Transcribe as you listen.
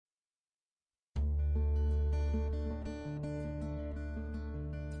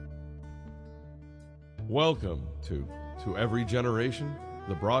Welcome to Every Generation,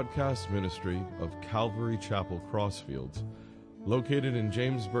 the broadcast ministry of Calvary Chapel Crossfields, located in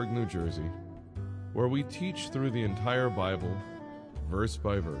Jamesburg, New Jersey, where we teach through the entire Bible, verse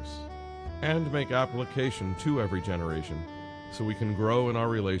by verse, and make application to every generation so we can grow in our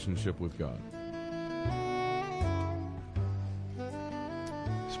relationship with God.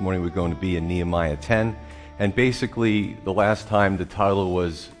 This morning we're going to be in Nehemiah 10, and basically the last time the title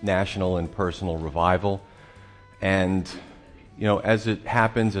was National and Personal Revival. And, you know, as it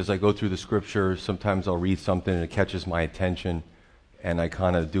happens, as I go through the scripture, sometimes I'll read something and it catches my attention, and I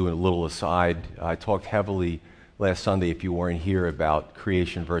kind of do a little aside. I talked heavily last Sunday, if you weren't here, about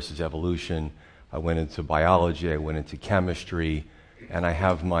creation versus evolution. I went into biology, I went into chemistry, and I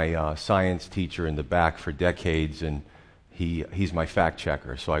have my science teacher in the back for decades, and he's my fact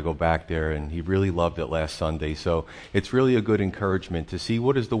checker. So I go back there, and he really loved it last Sunday. So it's really a good encouragement to see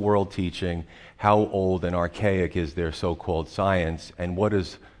what is the world teaching, how old and archaic is their so-called science, and what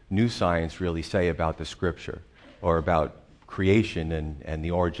does new science really say about the scripture or about creation and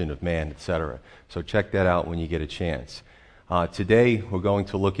the origin of man, etc. So check that out when you get a chance. Today we're going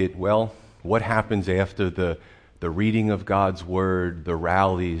to look at, well, what happens after the reading of God's Word, the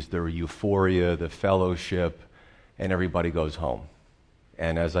rallies, the euphoria, the fellowship, and everybody goes home.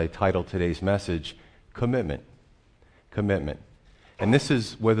 And as I titled today's message, commitment. Commitment. And this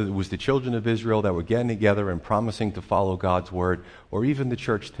is whether it was the children of Israel that were getting together and promising to follow God's Word, or even the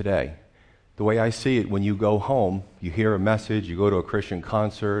church today. The way I see it, when you go home, you hear a message, you go to a Christian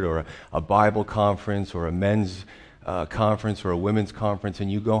concert or a Bible conference or a men's conference or a women's conference,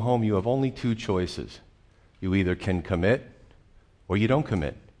 and you go home, you have only two choices. You either can commit or you don't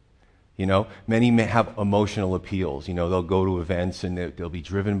commit. You know, many may have emotional appeals. You know, they'll go to events and they'll be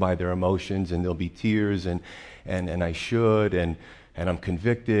driven by their emotions, and there'll be tears and I should and I'm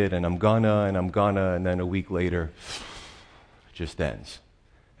convicted and I'm gonna, and then a week later, it just ends.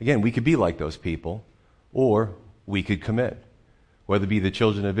 Again, we could be like those people, or we could commit. Whether it be the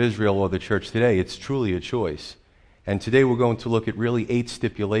children of Israel or the church today, it's truly a choice. And today we're going to look at really 8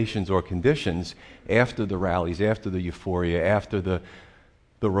 stipulations or conditions after the rallies, after the euphoria, after the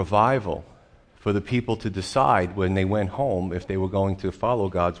revival, for the people to decide when they went home if they were going to follow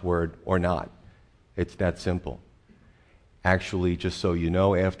God's Word or not. It's that simple. Actually, just so you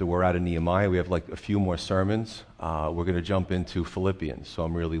know, after we're out of Nehemiah, we have like a few more sermons. We're going to jump into Philippians, so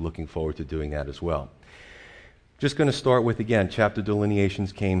I'm really looking forward to doing that as well. Just going to start with, again, chapter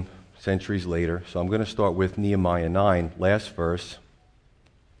delineations came centuries later, so I'm going to start with Nehemiah 9, last verse,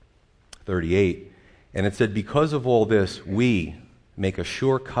 38. And it said, "Because of all this, we make a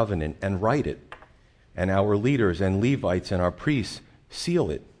sure covenant and write it, and our leaders and Levites and our priests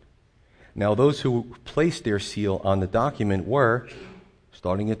seal it. Now those who placed their seal on the document were,"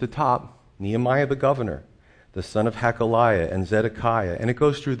 starting at the top, "Nehemiah the governor, the son of Hakaliah, and Zedekiah." And it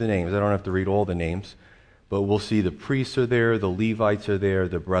goes through the names. I don't have to read all the names, but we'll see the priests are there, the Levites are there,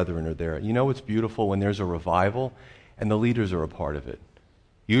 the brethren are there. You know what's beautiful? When there's a revival and the leaders are a part of it.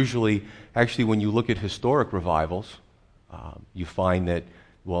 Usually, actually, when you look at historic revivals, you find that,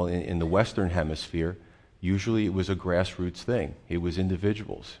 well, in the Western Hemisphere, usually it was a grassroots thing. It was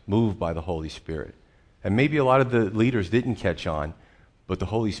individuals moved by the Holy Spirit. And maybe a lot of the leaders didn't catch on, but the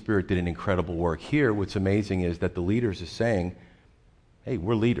Holy Spirit did an incredible work. Here, what's amazing is that the leaders are saying, hey,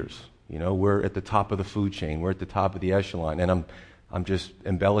 we're leaders. You know, we're at the top of the food chain. We're at the top of the echelon. And I'm just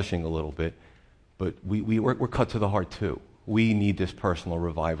embellishing a little bit, but we're cut to the heart too. We need this personal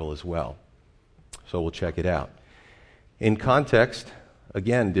revival as well. So we'll check it out. In context,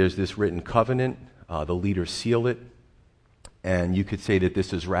 again, there's this written covenant. The leaders seal it. And you could say that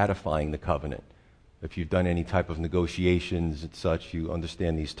this is ratifying the covenant. If you've done any type of negotiations and such, you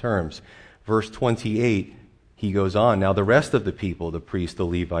understand these terms. Verse 28, he goes on, "Now the rest of the people, the priests, the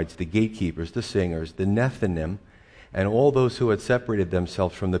Levites, the gatekeepers, the singers, the Nethinim, and all those who had separated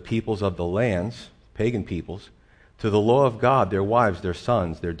themselves from the peoples of the lands," pagan peoples, "to the law of God, their wives, their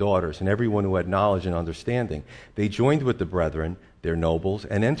sons, their daughters, and everyone who had knowledge and understanding, they joined with the brethren, their nobles,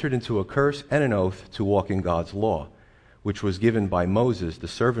 and entered into a curse and an oath to walk in God's law, which was given by Moses, the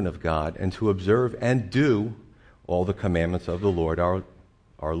servant of God, and to observe and do all the commandments of the Lord,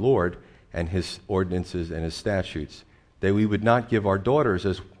 our Lord, and his ordinances and his statutes, that we would not give our daughters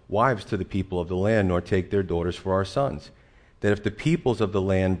as wives to the people of the land, nor take their daughters for our sons. That if the peoples of the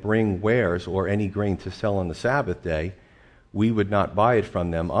land bring wares or any grain to sell on the Sabbath day, we would not buy it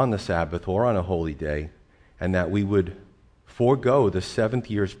from them on the Sabbath or on a holy day, and that we would forego the 7th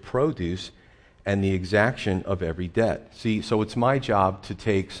year's produce and the exaction of every debt." See, so it's my job to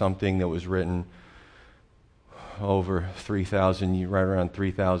take something that was written over 3,000, right around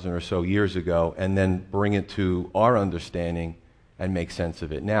 3,000 or so years ago, and then bring it to our understanding and make sense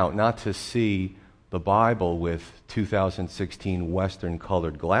of it. Now, not to see the Bible with 2016 Western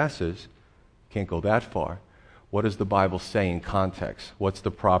colored glasses, can't go that far. What does the Bible say in context? What's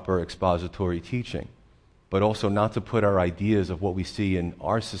the proper expository teaching? But also not to put our ideas of what we see in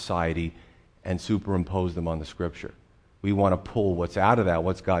our society and superimpose them on the Scripture. We want to pull what's out of that,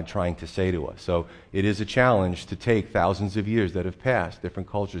 what's God trying to say to us. So it is a challenge to take thousands of years that have passed, different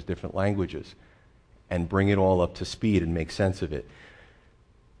cultures, different languages, and bring it all up to speed and make sense of it.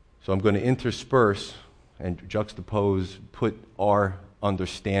 So I'm going to intersperse and juxtapose, put our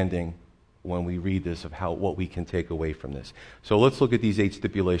understanding when we read this of what we can take away from this. So let's look at these 8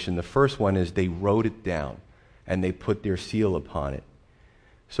 stipulations. The first one is they wrote it down and they put their seal upon it.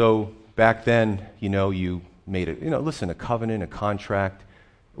 So back then, you made a covenant, a contract.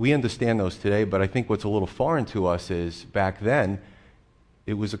 We understand those today, but I think what's a little foreign to us is back then,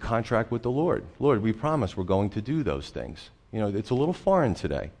 it was a contract with the Lord. Lord, we promise we're going to do those things. It's a little foreign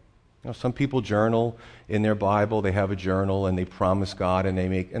today. Some people journal in their Bible, they have a journal and they promise God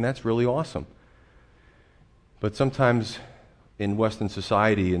and that's really awesome. But sometimes in Western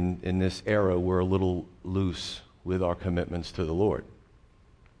society, in this era, we're a little loose with our commitments to the Lord.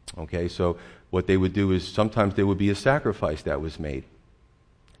 Okay, so what they would do is sometimes there would be a sacrifice that was made.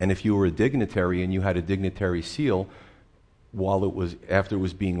 And if you were a dignitary and you had a dignitary seal, after it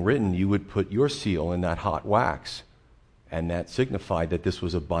was being written, you would put your seal in that hot wax. And that signified that this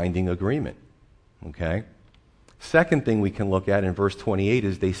was a binding agreement. Okay? Second thing we can look at in verse 28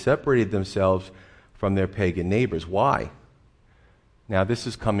 is they separated themselves from their pagan neighbors. Why? Now this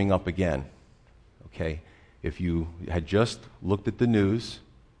is coming up again. Okay? If you had just looked at the news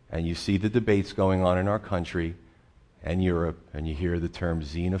and you see the debates going on in our country and Europe and you hear the term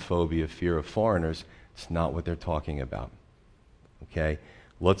xenophobia, fear of foreigners, it's not what they're talking about. Okay?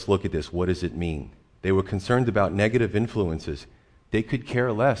 Let's look at this. What does it mean? They were concerned about negative influences. They could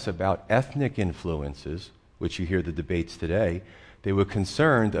care less about ethnic influences, which you hear the debates today. They were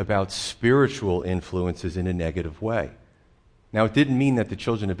concerned about spiritual influences in a negative way. Now, it didn't mean that the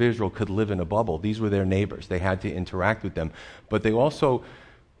children of Israel could live in a bubble. These were their neighbors. They had to interact with them. But they also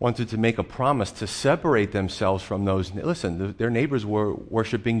wanted to make a promise to separate themselves from those. Listen, their neighbors were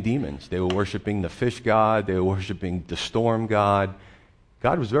worshiping demons. They were worshiping the fish god. They were worshiping the storm god.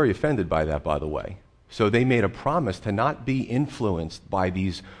 God was very offended by that, by the way. So they made a promise to not be influenced by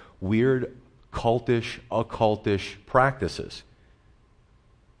these weird, occultish practices.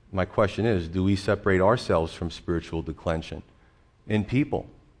 My question is, do we separate ourselves from spiritual declension in people?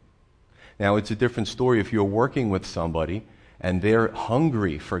 Now, it's a different story if you're working with somebody and they're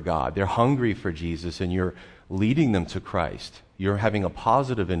hungry for God, they're hungry for Jesus, and you're leading them to Christ. You're having a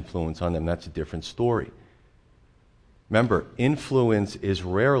positive influence on them. That's a different story. Remember, influence is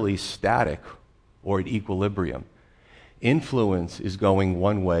rarely static or at equilibrium. Influence is going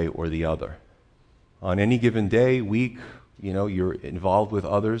one way or the other. On any given day, week, you're involved with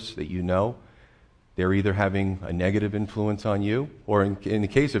others that you know. They're either having a negative influence on you, or in the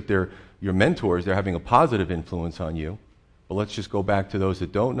case if they're your mentors, they're having a positive influence on you. But let's just go back to those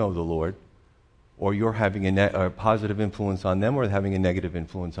that don't know the Lord, or you're having a positive influence on them or having a negative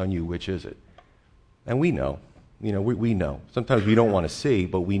influence on you. Which is it? And we know. We know. Sometimes we don't want to see,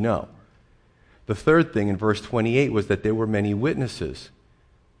 but we know. The third thing in verse 28 was that there were many witnesses.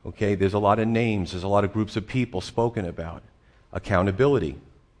 Okay, there's a lot of names, there's a lot of groups of people spoken about. Accountability.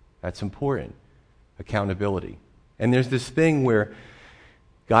 That's important. Accountability. And there's this thing where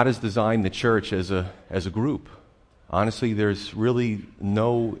God has designed the church as a group. Honestly, there's really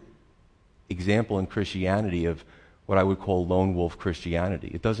no example in Christianity of what I would call lone wolf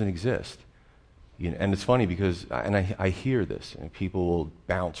Christianity. It doesn't exist. And it's funny because, I hear this, and people will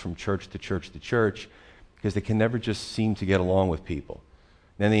bounce from church to church to church because they can never just seem to get along with people.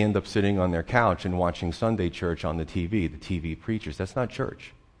 Then they end up sitting on their couch and watching Sunday church on the TV preachers. That's not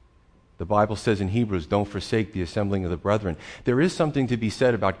church. The Bible says in Hebrews, don't forsake the assembling of the brethren. There is something to be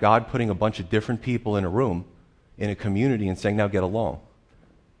said about God putting a bunch of different people in a room, in a community, and saying, now get along.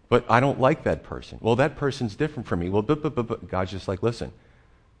 But I don't like that person. Well, that person's different from me. Well, but God's just like, listen.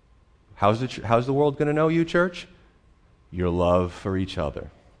 How's the world going to know you, church? Your love for each other.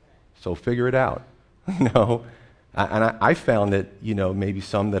 So figure it out. And I found that, maybe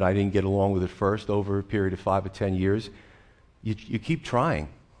some that I didn't get along with at first over a period of 5 or 10 years, you keep trying.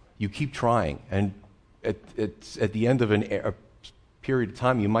 You keep trying. And at the end of a period of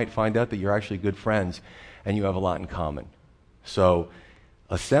time, you might find out that you're actually good friends and you have a lot in common. So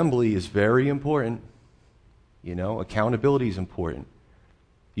assembly is very important. Accountability is important.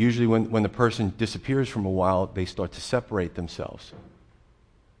 Usually when the person disappears from a while, they start to separate themselves.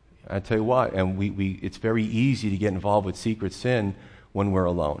 I tell you what, and it's very easy to get involved with secret sin when we're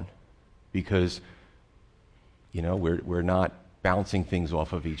alone, because, we're not bouncing things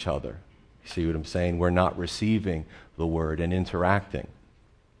off of each other. See what I'm saying? We're not receiving the word and interacting.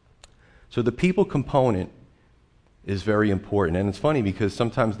 So the people component is very important. And it's funny because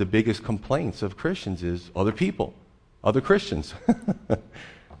sometimes the biggest complaints of Christians is other people, other Christians.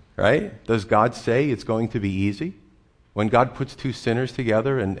 Right? Does God say it's going to be easy? When God puts two sinners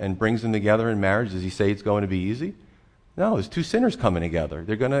together and brings them together in marriage, does he say it's going to be easy? No, there's two sinners coming together.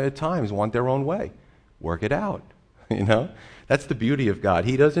 They're going to, at times, want their own way. Work it out. That's the beauty of God.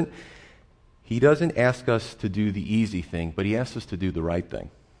 He doesn't ask us to do the easy thing, but he asks us to do the right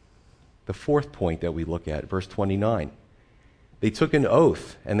thing. The fourth point that we look at, verse 29. They took an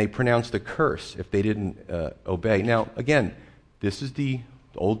oath and they pronounced a curse if they didn't obey. Now, again, this is the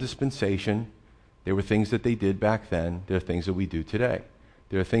old dispensation. There were things that they did back then. There are things that we do today.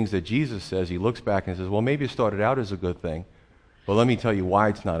 There are things that Jesus says. He looks back and says, well, maybe it started out as a good thing, but let me tell you why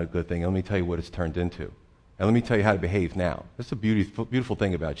it's not a good thing. And let me tell you what it's turned into. And let me tell you how to behave now. That's the beautiful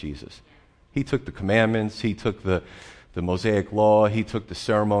thing about Jesus. He took the commandments. He took the Mosaic law. He took the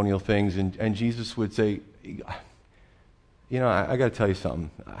ceremonial things. And Jesus would say, I got to tell you something.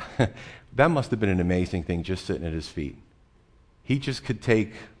 That must have been an amazing thing just sitting at his feet. He just could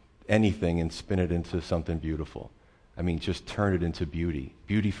take anything and spin it into something beautiful. I mean, just turn it into beauty.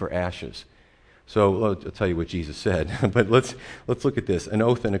 Beauty for ashes. So I'll tell you what Jesus said. But let's look at this. An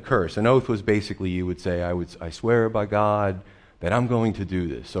oath and a curse. An oath was basically you would say, I swear by God that I'm going to do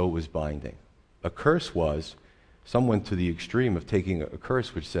this. So it was binding. A curse was someone to the extreme of taking a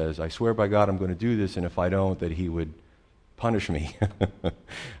curse which says, I swear by God I'm going to do this, and if I don't, that he would punish me.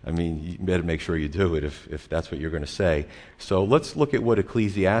 I mean, you better make sure you do it if that's what you're going to say. So let's look at what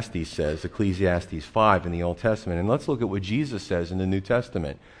Ecclesiastes says, Ecclesiastes 5 in the Old Testament, and let's look at what Jesus says in the New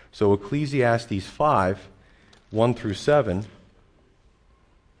Testament. So Ecclesiastes 5, 1 through 7,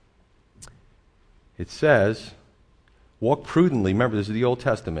 it says, walk prudently. Remember, this is the Old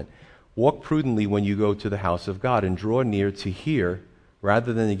Testament. Walk prudently when you go to the house of God, and draw near to hear,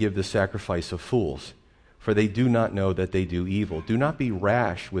 rather than to give the sacrifice of fools. For they do not know that they do evil. Do not be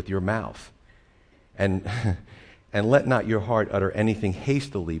rash with your mouth, and let not your heart utter anything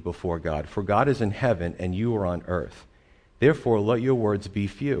hastily before God. For God is in heaven, and you are on earth. Therefore let your words be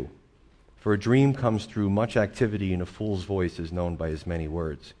few. For a dream comes through much activity, and a fool's voice is known by his many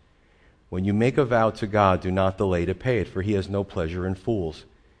words. When you make a vow to God, do not delay to pay it, for he has no pleasure in fools.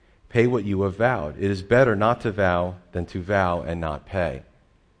 Pay what you have vowed. It is better not to vow than to vow and not pay.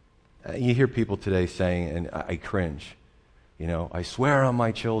 You hear people today saying, and I cringe, I swear on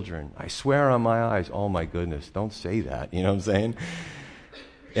my children. I swear on my eyes. Oh my goodness, don't say that. You know what I'm saying?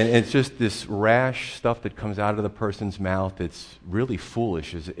 And it's just this rash stuff that comes out of the person's mouth that's really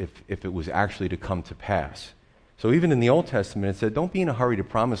foolish as if it was actually to come to pass. So even in the Old Testament, it said, don't be in a hurry to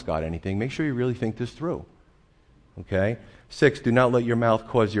promise God anything. Make sure you really think this through. Okay? 6, do not let your mouth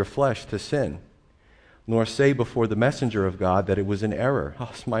cause your flesh to sin, nor say before the messenger of God that it was an error. Oh,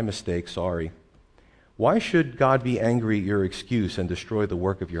 it's my mistake, sorry. Why should God be angry at your excuse and destroy the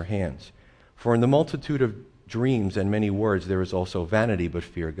work of your hands? For in the multitude of dreams and many words there is also vanity, but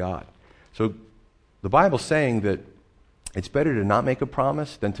fear God. So the Bible's saying that it's better to not make a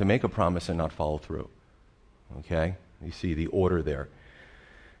promise than to make a promise and not follow through. Okay? You see the order there.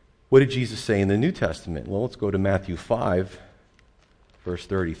 What did Jesus say in the New Testament? Well, let's go to Matthew 5, verse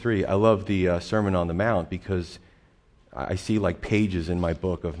 33. I love the Sermon on the Mount because I see like pages in my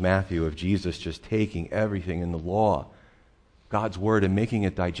book of Matthew of Jesus just taking everything in the law, God's word, and making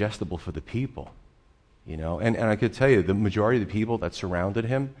it digestible for the people. And I could tell you, the majority of the people that surrounded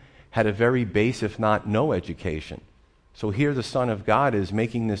him had a very base, if not no education. So here the Son of God is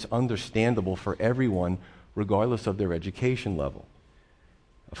making this understandable for everyone, regardless of their education level.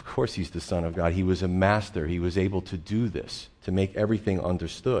 Of course he's the Son of God. He was a master. He was able to do this, to make everything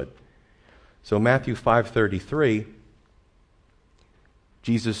understood. So Matthew 5:33,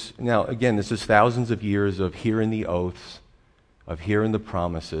 Jesus, now again, this is thousands of years of hearing the oaths, of hearing the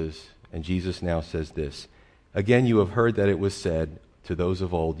promises, and Jesus now says this, again you have heard that it was said to those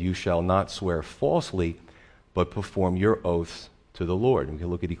of old, you shall not swear falsely, but perform your oaths to the Lord. And we can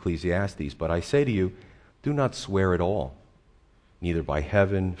look at Ecclesiastes. But I say to you, do not swear at all, neither by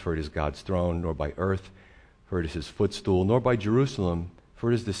heaven, for it is God's throne, nor by earth, for it is his footstool, nor by Jerusalem,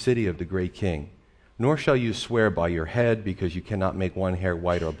 for it is the city of the great king. Nor shall you swear by your head, because you cannot make one hair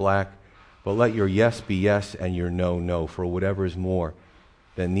white or black, but let your yes be yes and your no, no, for whatever is more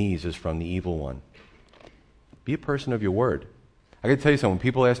than these is from the evil one. Be a person of your word. I got to tell you something. When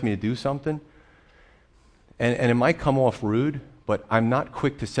people ask me to do something, and it might come off rude, but I'm not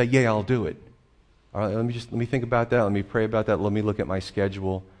quick to say, yeah, I'll do it. All right, let me think about that. Let me pray about that. Let me look at my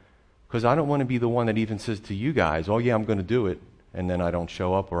schedule. Because I don't want to be the one that even says to you guys, oh, yeah, I'm going to do it, and then I don't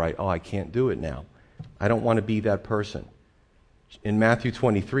show up, or I can't do it now. I don't want to be that person. In Matthew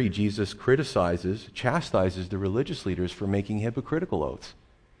 23, Jesus chastises the religious leaders for making hypocritical oaths.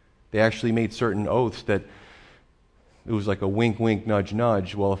 They actually made certain oaths that it was like a wink, wink, nudge,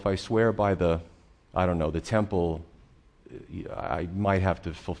 nudge. Well, if I swear by the temple, I might have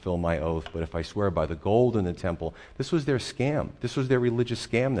to fulfill my oath, but if I swear by the gold in the temple, this was their scam. This was their religious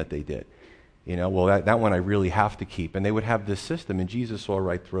scam that they did. Well, that one I really have to keep. And they would have this system, and Jesus saw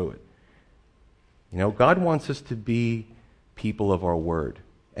right through it. God wants us to be people of our word.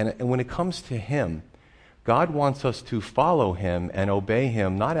 And when it comes to Him, God wants us to follow Him and obey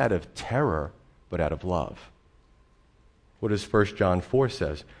Him, not out of terror, but out of love. What does 1 John 4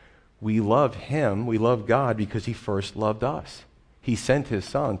 says? We love Him, we love God because He first loved us. He sent His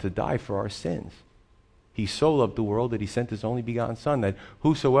Son to die for our sins. He so loved the world that He sent His only begotten Son, that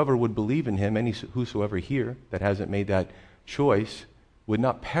whosoever would believe in Him, whosoever here that hasn't made that choice, would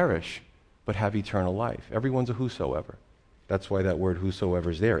not perish, but have eternal life. Everyone's a whosoever. That's why that word whosoever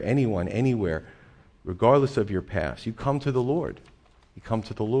is there. Anyone, anywhere, regardless of your past. You come to the Lord. You come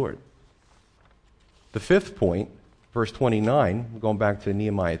to the Lord. The fifth point, verse 29, going back to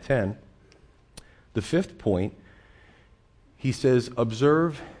Nehemiah 10, the fifth point, he says,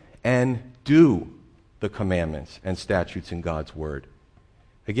 observe and do the commandments and statutes in God's word.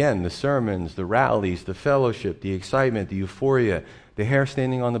 Again, the sermons, the rallies, the fellowship, the excitement, the euphoria, the hair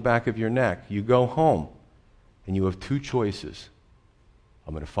standing on the back of your neck. You go home and you have two choices.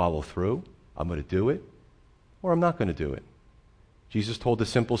 I'm going to follow through, I'm going to do it, or I'm not going to do it. Jesus told a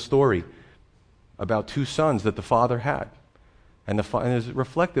simple story about two sons that the father had. And it's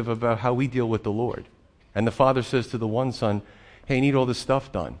reflective about how we deal with the Lord. And the father says to the one son, hey, I need all this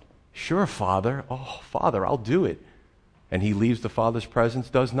stuff done. Sure, Father. Oh, Father, I'll do it. And he leaves the father's presence,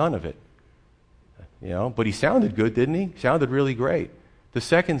 does none of it. But he sounded good, didn't he? Sounded really great. The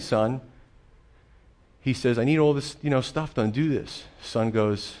second son, he says, I need all this, stuff done. Do this. Son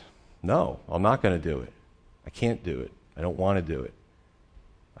goes, no, I'm not going to do it. I can't do it. I don't want to do it.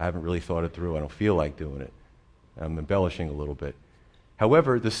 I haven't really thought it through. I don't feel like doing it. I'm embellishing a little bit.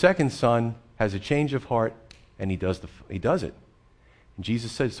 However, the second son has a change of heart, and he does it. And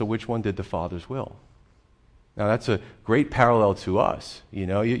Jesus said, so which one did the Father's will? Now, that's a great parallel to us.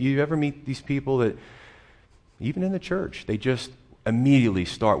 You ever meet these people that, even in the church, they just immediately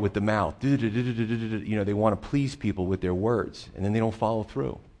start with the mouth. They want to please people with their words, and then they don't follow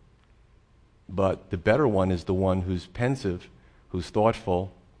through. But the better one is the one who's pensive, who's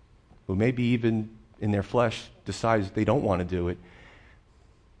thoughtful, who maybe even in their flesh decides they don't want to do it,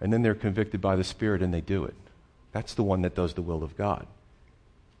 and then they're convicted by the Spirit and they do it. That's the one that does the will of God.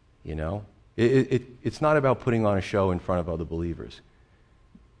 It's not about putting on a show in front of other believers.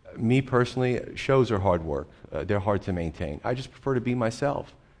 Me personally, shows are hard work. They're hard to maintain. I just prefer to be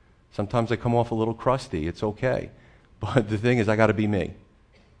myself. Sometimes I come off a little crusty. It's okay. But the thing is, I got to be me.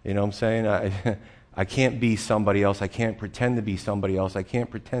 You know what I'm saying? I can't be somebody else. I can't pretend to be somebody else. I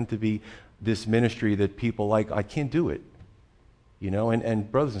can't pretend to be this ministry that people like. I can't do it.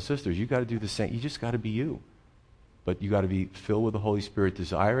 And brothers and sisters, you got to do the same. You just got to be you. But you got to be filled with the Holy Spirit,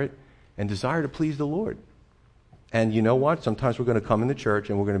 desire it, and desire to please the Lord. And you know what? Sometimes we're going to come in the church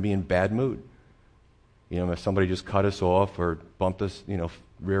and we're going to be in bad mood. If somebody just cut us off or bumped us,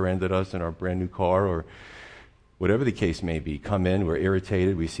 rear-ended us in our brand new car or whatever the case may be. Come in, we're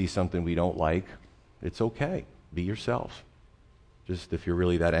irritated, we see something we don't like. It's okay. Be yourself. Just if you're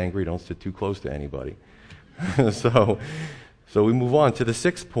really that angry, don't sit too close to anybody. So we move on to the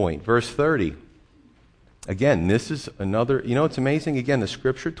sixth point, verse 30. Again, this is another, it's amazing. Again, the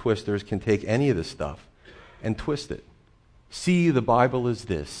scripture twisters can take any of this stuff and twist it. See, the Bible is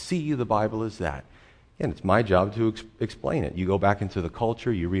this. See, the Bible is that. And it's my job to explain it. You go back into the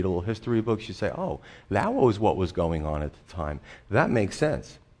culture, you read a little history books, you say, oh, that was what was going on at the time. That makes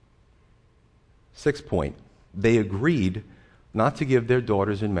sense. Sixth point, they agreed not to give their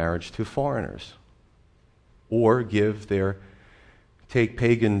daughters in marriage to foreigners or take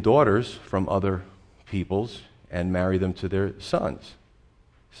pagan daughters from other peoples and marry them to their sons.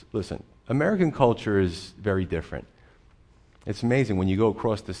 Listen, American culture is very different. It's amazing. When you go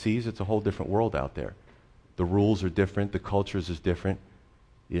across the seas, it's a whole different world out there. The rules are different. The cultures is different.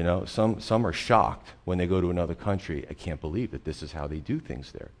 Some are shocked when they go to another country. I can't believe that this is how they do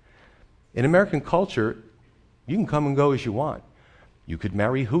things there. In American culture, you can come and go as you want. You could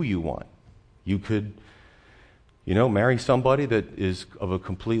marry who you want. You could Marry somebody that is of a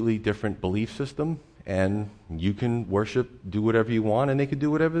completely different belief system, and you can worship, do whatever you want, and they can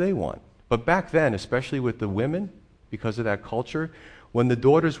do whatever they want. But back then, especially with the women, because of that culture, when the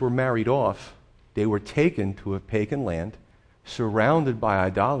daughters were married off, they were taken to a pagan land, surrounded by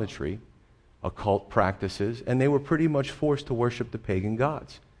idolatry, occult practices, and they were pretty much forced to worship the pagan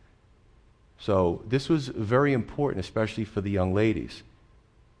gods. So this was very important, especially for the young ladies.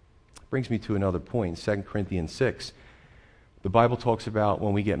 Brings me to another point, 2 Corinthians 6. The Bible talks about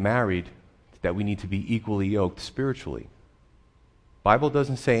when we get married that we need to be equally yoked spiritually. Bible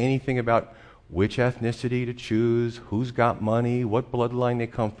doesn't say anything about which ethnicity to choose, who's got money, what bloodline they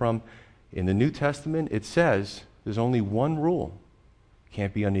come from. In the New Testament, it says there's only one rule: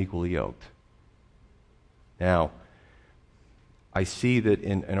 can't be unequally yoked. Now, I see that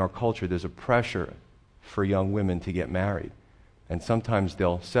in our culture there's a pressure for young women to get married, and sometimes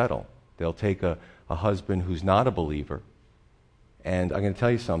they'll settle. They'll take a husband who's not a believer. And I'm going to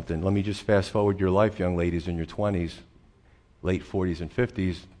tell you something. Let me just fast forward your life, young ladies in your 20s, late 40s and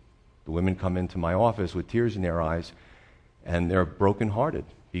 50s. The women come into my office with tears in their eyes, and they're brokenhearted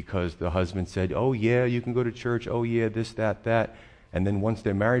because the husband said, oh, yeah, you can go to church. Oh, yeah, this, that. And then once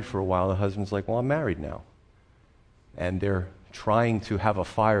they're married for a while, the husband's like, well, I'm married now. And they're trying to have a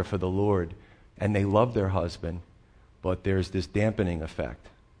fire for the Lord, and they love their husband, but there's this dampening effect.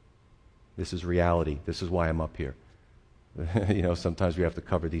 This is reality. This is why I'm up here. Sometimes we have to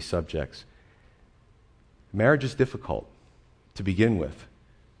cover these subjects. Marriage is difficult to begin with.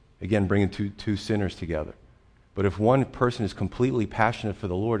 Again, bringing two sinners together. But if one person is completely passionate for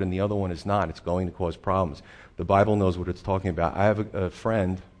the Lord and the other one is not, it's going to cause problems. The Bible knows what it's talking about. I have a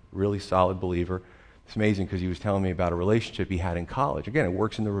friend, really solid believer. It's amazing because he was telling me about a relationship he had in college. Again, it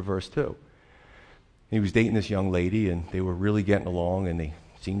works in the reverse too. He was dating this young lady, and they were really getting along, and they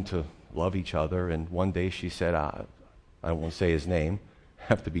seemed to love each other. And one day she said, I don't want to say his name,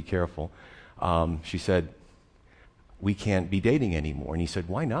 have to be careful. She said, we can't be dating anymore. And he said,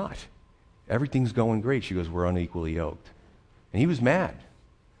 why not? Everything's going great. She goes, we're unequally yoked. And he was mad.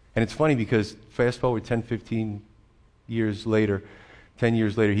 And it's funny because fast forward 10 years later,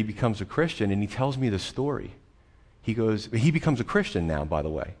 he becomes a Christian, and he tells me the story. He becomes a Christian now, by the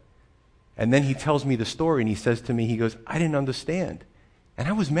way. And then he tells me the story, and he says to me, he goes, I didn't understand. And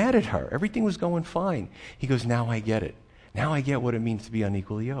I was mad at her. Everything was going fine. He goes, now I get it. Now I get what it means to be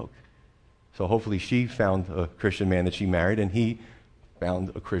unequally yoked. So hopefully she found a Christian man that she married, and he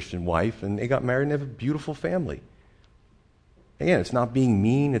found a Christian wife, and they got married and they have a beautiful family. Again, it's not being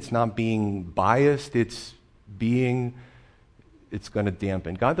mean. It's not being biased. It's going to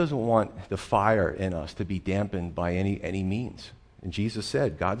dampen. God doesn't want the fire in us to be dampened by any means. And Jesus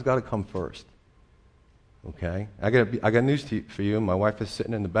said, God's got to come first. Okay? I got news for you. My wife is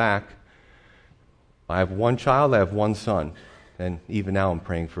sitting in the back. I have one child. I have one son. And even now I'm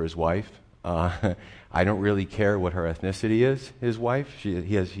praying for his wife. I don't really care what her ethnicity is, his wife.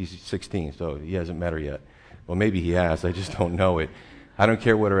 He's 16, so he hasn't met her yet. Well, maybe he has. I just don't know it. I don't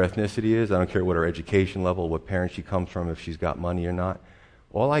care what her ethnicity is. I don't care what her education level, what parents she comes from, if she's got money or not.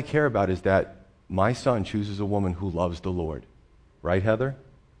 All I care about is that my son chooses a woman who loves the Lord. Right, Heather?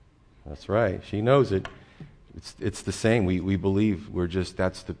 That's right. She knows it. It's the same. We believe.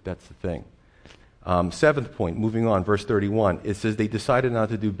 That's the thing. Seventh point, moving on, verse 31. It says they decided not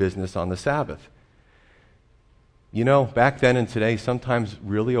to do business on the Sabbath. Back then and today, sometimes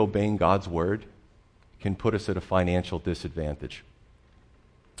really obeying God's word can put us at a financial disadvantage.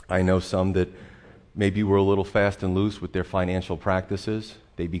 I know some that maybe were a little fast and loose with their financial practices.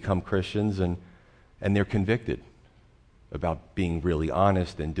 They become Christians and they're convicted about being really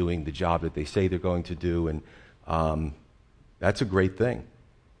honest and doing the job that they say they're going to do. And that's a great thing.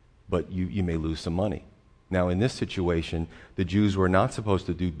 But you may lose some money. Now, in this situation, the Jews were not supposed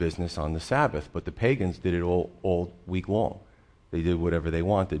to do business on the Sabbath, but the pagans did it all week long. They did whatever they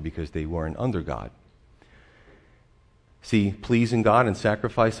wanted because they weren't under God. See, pleasing God and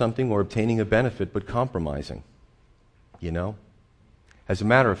sacrifice something or obtaining a benefit, but compromising. As a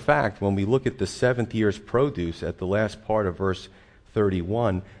matter of fact, when we look at the seventh year's produce at the last part of verse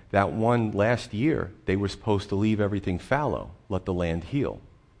 31, that one last year, they were supposed to leave everything fallow, let the land heal.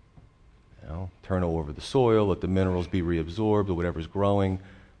 Turn over the soil, let the minerals be reabsorbed or whatever's growing.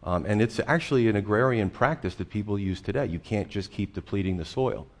 And it's actually an agrarian practice that people use today. You can't just keep depleting the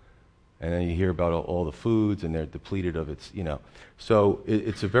soil. And then you hear about all the foods and they're depleted of its, So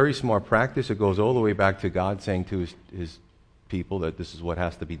it's a very smart practice. It goes all the way back to God saying to his people that this is what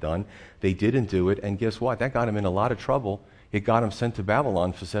has to be done. They didn't do it, and guess what? That got them in a lot of trouble. It got them sent to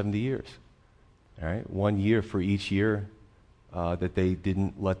Babylon for 70 years. All right? 1 year for each year that they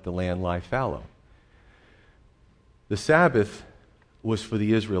didn't let the land lie fallow. The Sabbath was for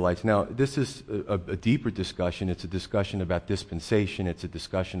the Israelites. Now, this is a deeper discussion. It's a discussion about dispensation. It's a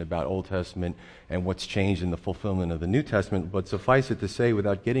discussion about Old Testament and what's changed in the fulfillment of the New Testament. But suffice it to say,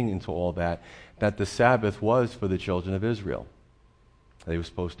 without getting into all that the Sabbath was for the children of Israel. They were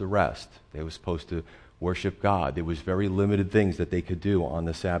supposed to rest. They were supposed to worship God. There was very limited things that they could do on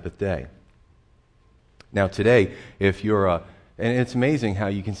the Sabbath day. Now today, if you're and it's amazing how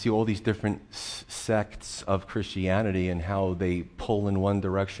you can see all these different sects of Christianity and how they pull in one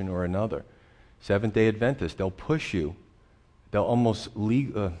direction or another. Seventh-day Adventists, they'll push you. They'll almost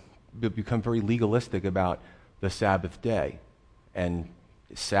become very legalistic about the Sabbath day and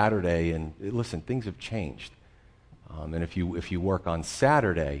Saturday. And listen, things have changed. And if you work on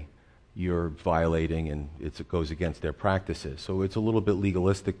Saturday, you're violating, and it goes against their practices. So it's a little bit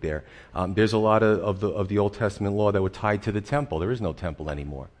legalistic there. There's a lot of the Old Testament law that were tied to the temple. There is no temple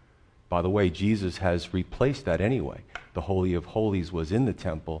anymore. By the way, Jesus has replaced that anyway. The Holy of Holies was in the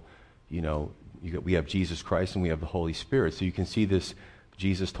temple. We have Jesus Christ and we have the Holy Spirit. So you can see this.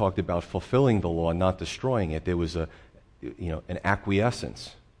 Jesus talked about fulfilling the law, not destroying it. There was an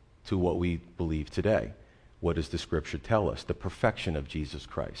acquiescence to what we believe today. What does the Scripture tell us? The perfection of Jesus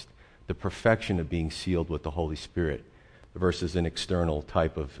Christ. The perfection of being sealed with the Holy Spirit versus an external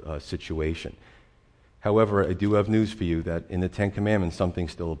type of situation. However, I do have news for you that in the Ten Commandments, some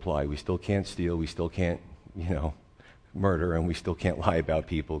things still apply. We still can't steal, we still can't, murder, and we still can't lie about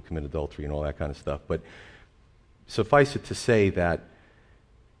people, commit adultery, and all that kind of stuff. But suffice it to say that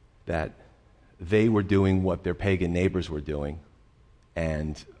they were doing what their pagan neighbors were doing,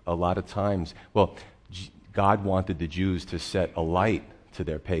 and a lot of times, God wanted the Jews to set a light to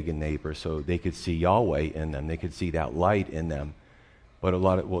their pagan neighbors so they could see Yahweh in them. They could see that light in them. But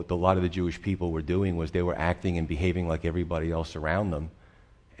what a lot of the Jewish people were doing was they were acting and behaving like everybody else around them.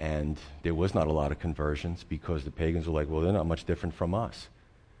 And there was not a lot of conversions because the pagans were like, well, they're not much different from us.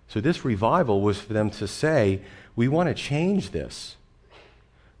 So this revival was for them to say, we want to change this.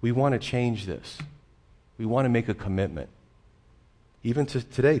 We want to change this. We want to make a commitment. Even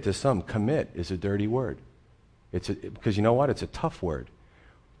today, to some, commit is a dirty word. Because you know what? It's a tough word.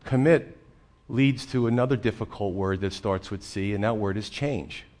 Commit leads to another difficult word that starts with C, and that word is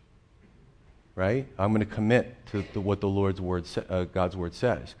change. Right? I'm going to commit to what the God's word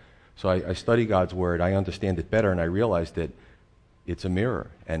says. So I study God's word, I understand it better, and I realize that it's a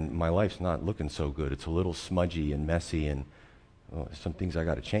mirror, and my life's not looking so good. It's a little smudgy and messy, and some things I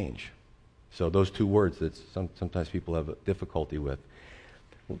got to change. So those two words that sometimes people have difficulty with.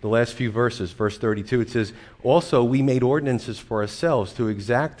 The last few verses, verse 32, it says, also we made ordinances for ourselves to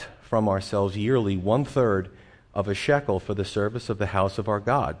exact from ourselves yearly 1/3 of a shekel for the service of the house of our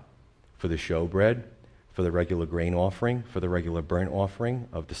God, for the showbread, for the regular grain offering, for the regular burnt offering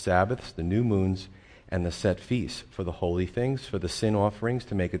of the Sabbaths, the new moons, and the set feasts, for the holy things, for the sin offerings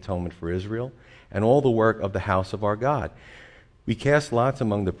to make atonement for Israel, and all the work of the house of our God. We cast lots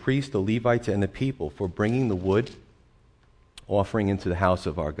among the priests, the Levites, and the people for bringing the wood offering into the house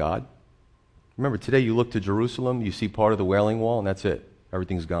of our God. Remember, today you look to Jerusalem, you see part of the Wailing Wall, and that's it.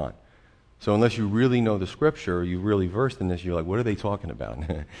 Everything's gone. So unless you really know the Scripture, you're really versed in this, you're like, what are they talking about?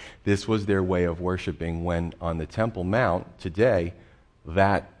 This was their way of worshiping when on the Temple Mount today,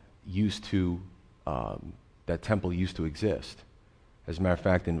 that temple used to exist. As a matter of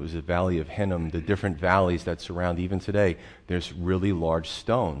fact, it was the Valley of Hinnom, the different valleys that surround, even today, there's really large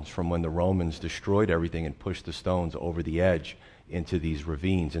stones from when the Romans destroyed everything and pushed the stones over the edge into these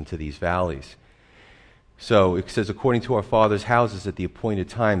ravines, into these valleys. So it says, according to our fathers' houses at the appointed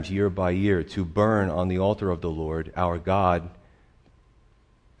times, year by year, to burn on the altar of the Lord our God,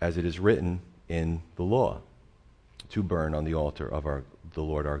 as it is written in the law, to burn on the altar of the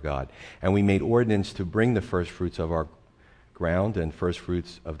Lord our God. And we made ordinance to bring the first fruits of our ground and first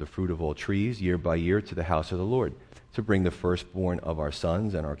fruits of the fruit of all trees year by year to the house of the Lord, to bring the firstborn of our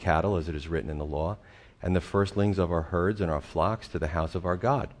sons and our cattle, as it is written in the law, and the firstlings of our herds and our flocks to the house of our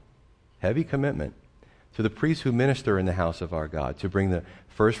God. Heavy commitment. To the priests who minister in the house of our God, to bring the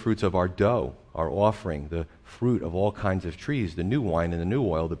first fruits of our dough, our offering, the fruit of all kinds of trees, the new wine and the new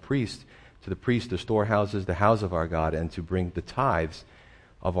oil, to the priests, the storehouses, the house of our God, and to bring the tithes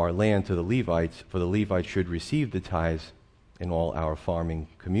of our land to the Levites, for the Levites should receive the tithes in all our farming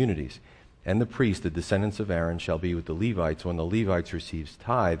communities. And the priests, the descendants of Aaron, shall be with the Levites when the Levites receive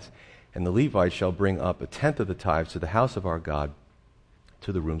tithes, and the Levites shall bring up 1/10 of the tithes to the house of our God,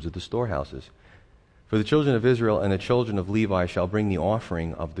 to the rooms of the storehouses. For the children of Israel and the children of Levi shall bring the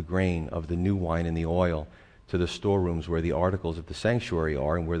offering of the grain, of the new wine and the oil, to the storerooms where the articles of the sanctuary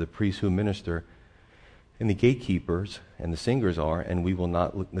are, and where the priests who minister and the gatekeepers and the singers are, and we will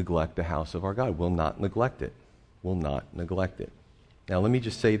not neglect the house of our God. We'll not neglect it. will not neglect it. Now, let me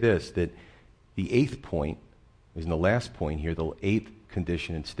just say this, that the eighth point is in the last point here, the eighth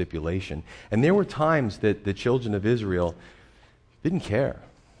condition and stipulation. And there were times that the children of Israel didn't care.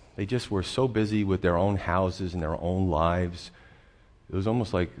 They just were so busy with their own houses and their own lives. It was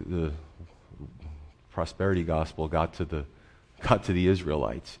almost like the prosperity gospel got to the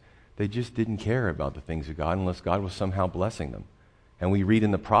Israelites. They just didn't care about the things of God unless God was somehow blessing them. And we read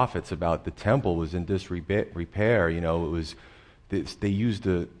in the prophets about the temple was in disrepair. You know, it was they used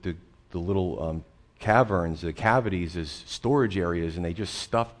the little caverns, the cavities as storage areas, and they just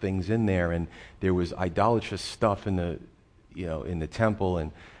stuffed things in there. And there was idolatrous stuff in the temple,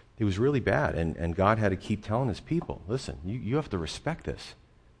 and it was really bad. And God had to keep telling His people, listen, you have to respect this.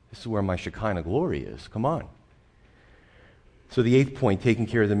 This is where my Shekinah glory is. Come on. So the eighth point, taking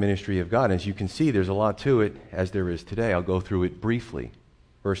care of the ministry of God. As you can see, there's a lot to it, as there is today. I'll go through it briefly.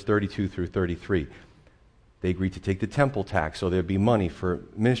 Verse 32 through 33. They agreed to take the temple tax, so there'd be money for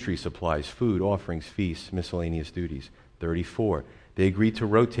ministry supplies, food, offerings, feasts, miscellaneous duties. 34. They agreed to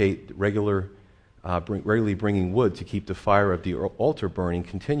rotate regularly bringing wood to keep the fire of the altar burning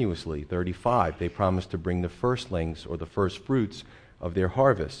continuously. 35. They promised to bring the firstlings or the first fruits of their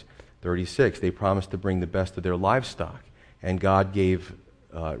harvest. 36. They promised to bring the best of their livestock. And God gave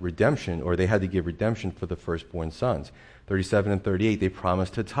redemption, or they had to give redemption for the firstborn sons. 37 and 38, they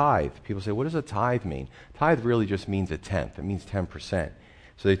promised to tithe. People say, what does a tithe mean? Tithe really just means a tenth. It means 10%.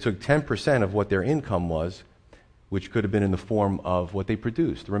 So they took 10% of what their income was, which could have been in the form of what they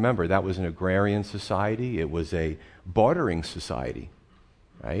produced. Remember, that was an agrarian society. It was a bartering society,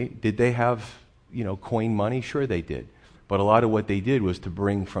 right? Did they have, coin money? Sure they did. But a lot of what they did was to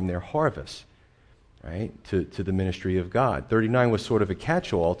bring from their harvest, right, to the ministry of God. 39 was sort of a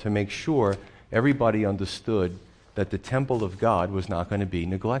catch-all to make sure everybody understood that the temple of God was not going to be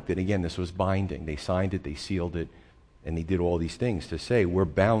neglected. Again, this was binding. They signed it, they sealed it, and they did all these things to say, we're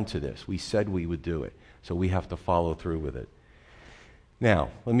bound to this. We said we would do it, so we have to follow through with it. Now,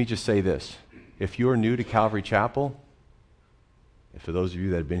 let me just say this. If you're new to Calvary Chapel, and for those of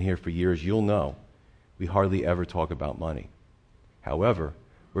you that have been here for years, you'll know we hardly ever talk about money. However,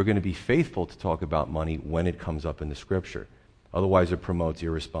 we're going to be faithful to talk about money when it comes up in the Scripture. Otherwise, it promotes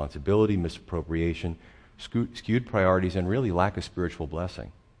irresponsibility, misappropriation, skewed priorities, and really lack of spiritual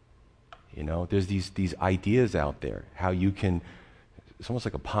blessing. There's these ideas out there, how you can, it's almost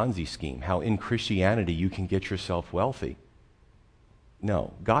like a Ponzi scheme, how in Christianity you can get yourself wealthy.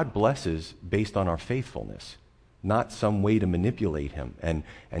 No, God blesses based on our faithfulness, not some way to manipulate Him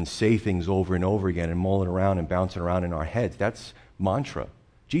and say things over and over again and mull it around and bounce it around in our heads. That's mantra.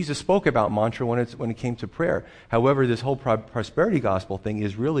 Jesus spoke about mantra when it came to prayer. However, this whole prosperity gospel thing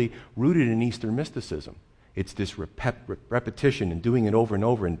is really rooted in Eastern mysticism. It's this repetition and doing it over and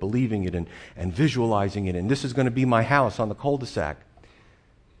over and believing it and visualizing it, and this is going to be my house on the cul-de-sac.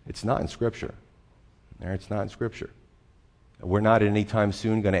 It's not in Scripture. It's not in Scripture. We're not anytime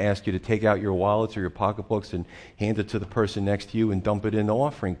soon going to ask you to take out your wallets or your pocketbooks and hand it to the person next to you and dump it in the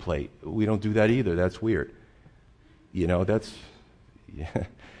offering plate. We don't do that either. That's weird.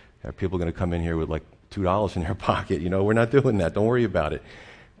 Are people going to come in here with like $2 in their pocket? We're not doing that. Don't worry about it.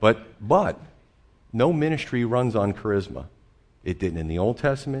 But no ministry runs on charisma. It didn't in the Old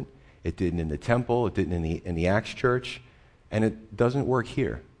Testament. It didn't in the temple. It didn't in the Acts church. And it doesn't work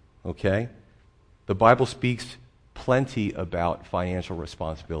here, okay? The Bible speaks plenty about financial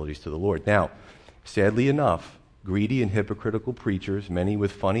responsibilities to the Lord. Now, sadly enough, greedy and hypocritical preachers, many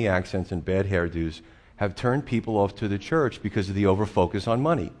with funny accents and bad hairdos, have turned people off to the church because of the overfocus on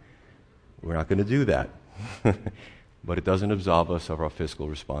money. We're not going to do that. But it doesn't absolve us of our fiscal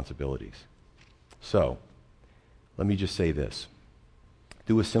responsibilities. So, let me just say this.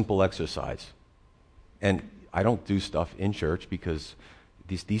 Do a simple exercise. And I don't do stuff in church because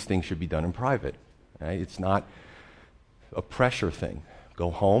these things should be done in private. Right? It's not a pressure thing. Go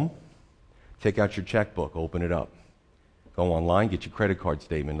home, take out your checkbook, open it up. Go online, get your credit card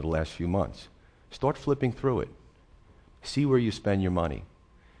statement of the last few months. Start flipping through it. See where you spend your money.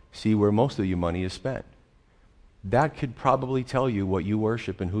 See where most of your money is spent. That could probably tell you what you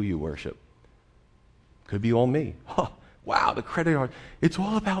worship and who you worship. Could be all me. Oh, wow, the credit card. It's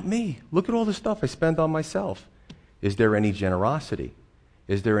all about me. Look at all the stuff I spend on myself. Is there any generosity?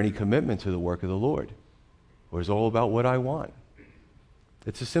 Is there any commitment to the work of the Lord? Or is it all about what I want?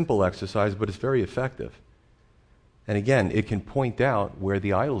 It's a simple exercise, but it's very effective. And again, it can point out where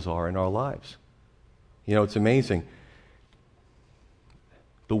the idols are in our lives. It's amazing.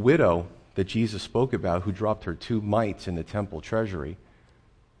 The widow that Jesus spoke about who dropped her 2 mites in the temple treasury,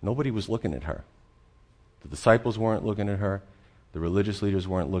 nobody was looking at her. The disciples weren't looking at her. The religious leaders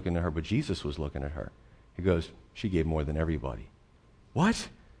weren't looking at her, but Jesus was looking at her. He goes, she gave more than everybody. What?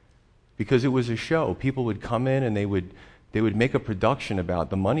 Because it was a show. People would come in and they would make a production about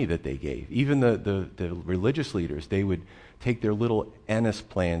the money that they gave. Even the religious leaders, they would take their little anise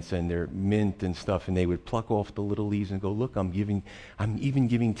plants and their mint and stuff, and they would pluck off the little leaves and go, look, I'm even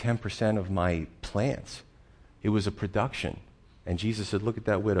giving 10% of my plants. It was a production. And Jesus said, look at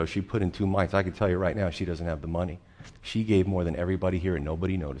that widow. She put in 2 mites. I can tell you right now, she doesn't have the money. She gave more than everybody here, and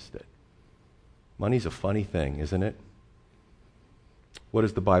nobody noticed it. Money's a funny thing, isn't it? What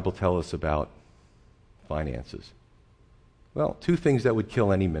does the Bible tell us about finances? Well, 2 things that would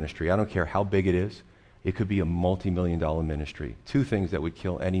kill any ministry. I don't care how big it is. It could be a multi-million-dollar ministry. 2 things that would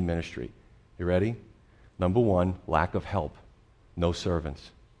kill any ministry. You ready? Number 1, lack of help. No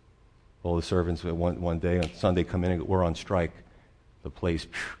servants. All the servants one day on Sunday come in and we're on strike. The place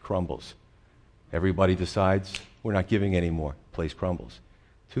crumbles. Everybody decides we're not giving anymore. Place crumbles.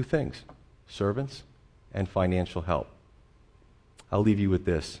 2 things, servants and financial help. I'll leave you with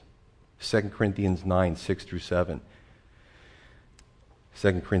this. 2 Corinthians 9, 6 through 7.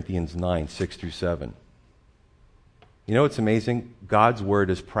 2 Corinthians 9, 6 through 7. You know what's amazing? God's word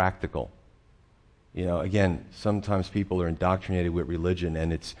is practical. You know, again, sometimes people are indoctrinated with religion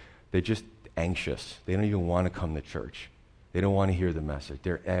and they're just anxious. They don't even want to come to church. They don't want to hear the message.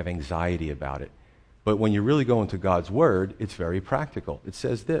 They have anxiety about it. But when you really go into God's word, it's very practical. It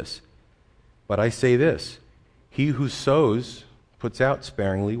says this, but I say this, he who sows, puts out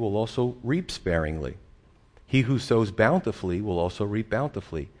sparingly, will also reap sparingly. He who sows bountifully will also reap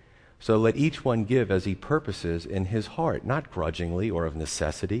bountifully. So let each one give as he purposes in his heart, not grudgingly or of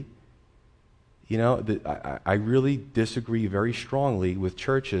necessity. You know, I really disagree very strongly with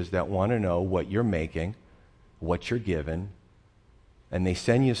churches that want to know what you're making, what you're given, and they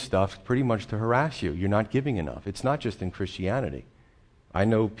send you stuff pretty much to harass you. You're not giving enough. It's not just in Christianity. I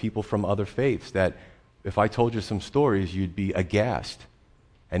know people from other faiths that if I told you some stories, you'd be aghast.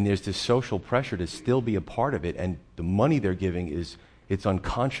 And there's this social pressure to still be a part of it, and the money they're giving it's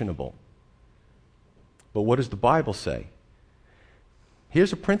unconscionable. But what does the Bible say?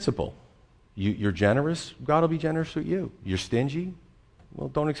 Here's a principle. You're generous, God will be generous with you. You're stingy, well,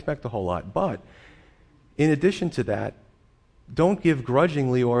 don't expect a whole lot. But in addition to that, don't give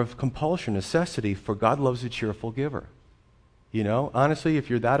grudgingly or of compulsion, necessity, for God loves a cheerful giver. You know, honestly, if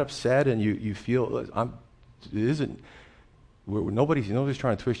you're that upset and you feel, nobody's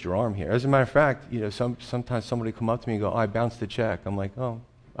trying to twist your arm here. As a matter of fact, you know, sometimes somebody come up to me and go, I bounced the check. I'm like, oh,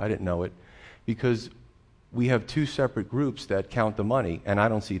 I didn't know it. Because we have 2 separate groups that count the money, and I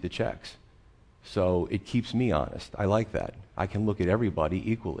don't see the checks. So it keeps me honest. I like that. I can look at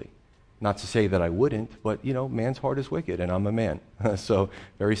everybody equally. Not to say that I wouldn't, but, you know, man's heart is wicked, and I'm a man. So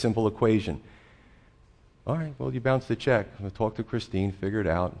very simple equation. All right, well, you bounced the check. I'll talk to Christine, figure it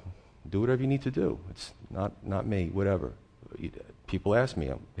out. Do whatever you need to do. It's not me, whatever. People ask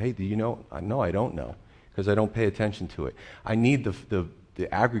me, hey, do you know? No, I don't know, because I don't pay attention to it. I need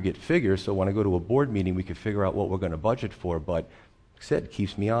the aggregate figure, so when I go to a board meeting, we can figure out what we're going to budget for, but like I said, it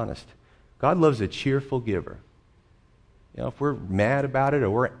keeps me honest. God loves a cheerful giver. You know, if we're mad about it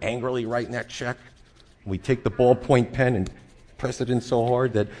or we're angrily writing that check, we take the ballpoint pen and press it in so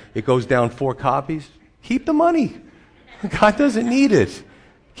hard that it goes down 4 copies, keep the money. God doesn't need it.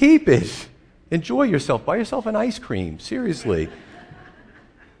 Keep it. Enjoy yourself. Buy yourself an ice cream. Seriously.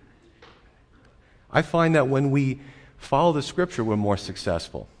 I find that when we follow the scripture, we're more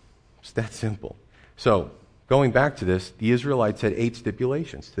successful. It's that simple. So, going back to this, the Israelites had 8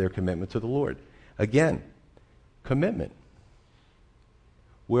 stipulations to their commitment to the Lord. Again, commitment.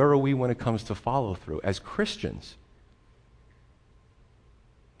 Where are we when it comes to follow through? As Christians,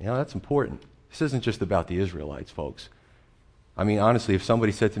 you know, that's important. This isn't just about the Israelites, folks. I mean, honestly, if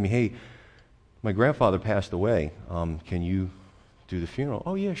somebody said to me, hey, my grandfather passed away, can you do the funeral?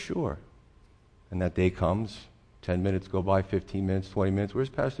 Oh, yeah, sure. And that day comes, 10 minutes go by, 15 minutes, 20 minutes. Where's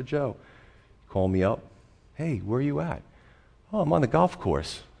Pastor Joe? Call me up. Hey, where are you at? Oh, I'm on the golf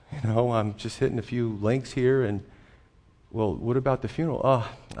course. You know, I'm just hitting a few links here. And, well, what about the funeral? Oh,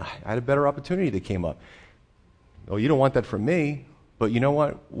 I had a better opportunity that came up. Oh, you don't want that from me. But you know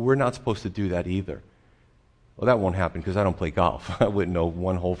what? We're not supposed to do that either. Well, that won't happen because I don't play golf. I wouldn't know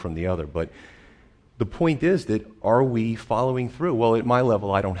one hole from the other. But the point is that are we following through? Well, at my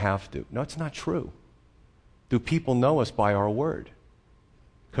level, I don't have to. No, it's not true. Do people know us by our word?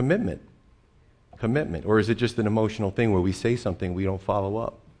 Commitment. Commitment. Or is it just an emotional thing where we say something, we don't follow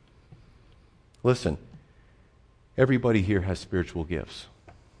up? Listen, everybody here has spiritual gifts.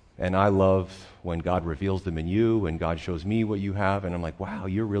 And I love when God reveals them in you and God shows me what you have. And I'm like, wow,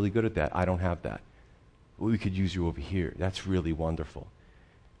 you're really good at that. I don't have that. We could use you over here. That's really wonderful.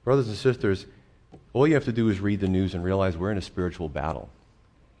 Brothers and sisters, All you have to do is read the news and realize we're in a spiritual battle.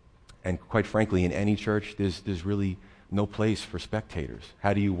 And quite frankly, in any church, there's really no place for spectators.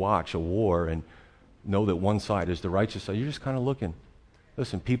 How do you watch a war and know that one side is the righteous side? You're just kind of looking.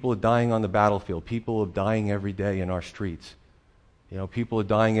 Listen, people are dying on the battlefield. People are dying every day in our streets. People are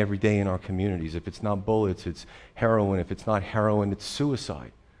dying every day in our communities. If it's not bullets, it's heroin. If it's not heroin, it's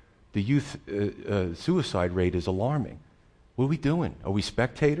suicide. The youth suicide rate is alarming. What are we doing? Are we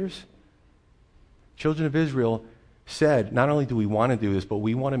spectators? Children of Israel said, not only do we want to do this, but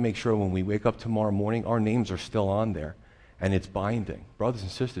we want to make sure when we wake up tomorrow morning, our names are still on there, and it's binding. Brothers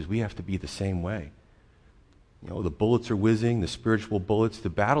and sisters, we have to be the same way. The bullets are whizzing, the spiritual bullets. The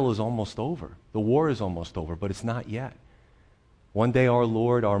battle is almost over. The war is almost over, but it's not yet. One day our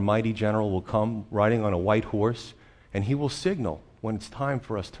Lord, our mighty general, will come riding on a white horse, and he will signal when it's time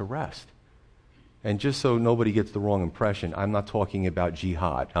for us to rest. And just so nobody gets the wrong impression, I'm not talking about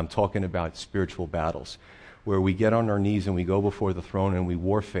jihad. I'm talking about spiritual battles, where we get on our knees and we go before the throne and we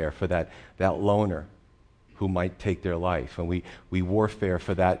warfare for that loner who might take their life. And we warfare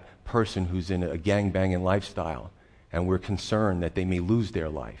for that person who's in a gang-banging lifestyle, and we're concerned that they may lose their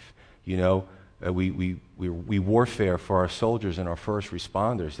life. We warfare for our soldiers and our first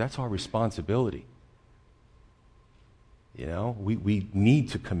responders. That's our responsibility. We need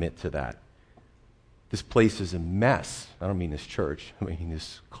to commit to that. This place is a mess. I don't mean this church. I mean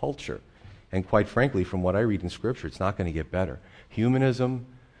this culture. And quite frankly, from what I read in Scripture, it's not going to get better. Humanism,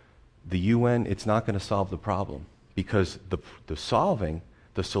 the UN, it's not going to solve the problem, because the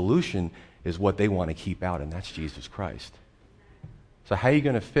solution is what they want to keep out, and that's Jesus Christ. So how are you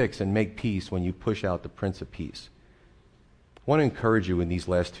going to fix and make peace when you push out the Prince of Peace? I want to encourage you in these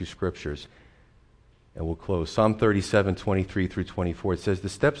last two scriptures, and we'll close. Psalm 37, 23 through 24. It says, "The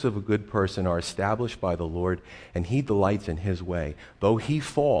steps of a good person are established by the Lord, and he delights in his way. Though he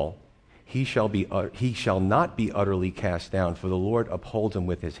fall, he shall not be utterly cast down, for the Lord upholds him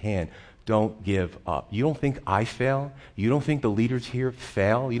with his hand." Don't give up. You don't think I fail? You don't think the leaders here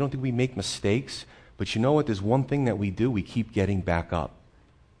fail? You don't think we make mistakes? But you know what? There's one thing that we do. We keep getting back up.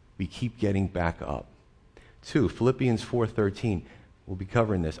 We keep getting back up. 2, Philippians 4:13. We'll be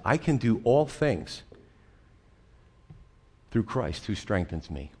covering this. "I can do all things through Christ who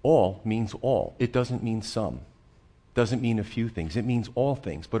strengthens me." All means all. It doesn't mean some. It doesn't mean a few things. It means all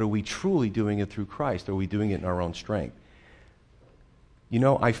things. But are we truly doing it through Christ, or are we doing it in our own strength?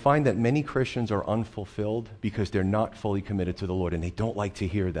 I find that many Christians are unfulfilled because they're not fully committed to the Lord, and they don't like to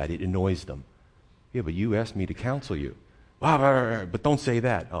hear that. It annoys them. Yeah, but you asked me to counsel you. But don't say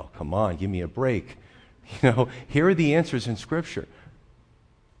that. Oh, come on, give me a break. Here are the answers in Scripture.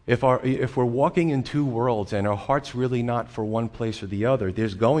 If we're walking in two worlds and our heart's really not for one place or the other,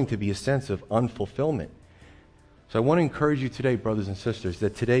 there's going to be a sense of unfulfillment. So I want to encourage you today, brothers and sisters,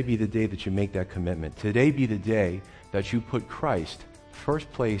 that today be the day that you make that commitment. Today be the day that you put Christ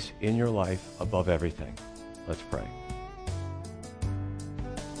first place in your life above everything. Let's pray.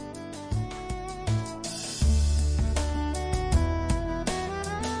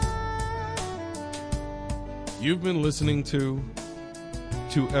 You've been listening to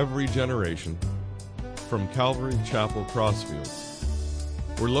Every Generation from Calvary Chapel Crossfields.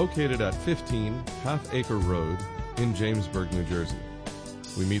 We're located at 15 Half Acre Road in Jamesburg, New Jersey.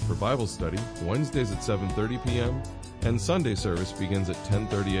 We meet for Bible study Wednesdays at 7:30 p.m. and Sunday service begins at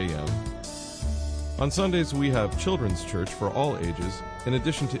 10:30 a.m. On Sundays, we have children's church for all ages, in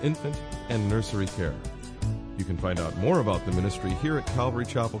addition to infant and nursery care. You can find out more about the ministry here at Calvary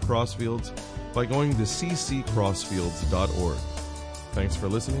Chapel Crossfields by going to cccrossfields.org. Thanks for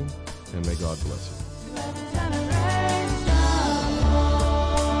listening, and may God bless you.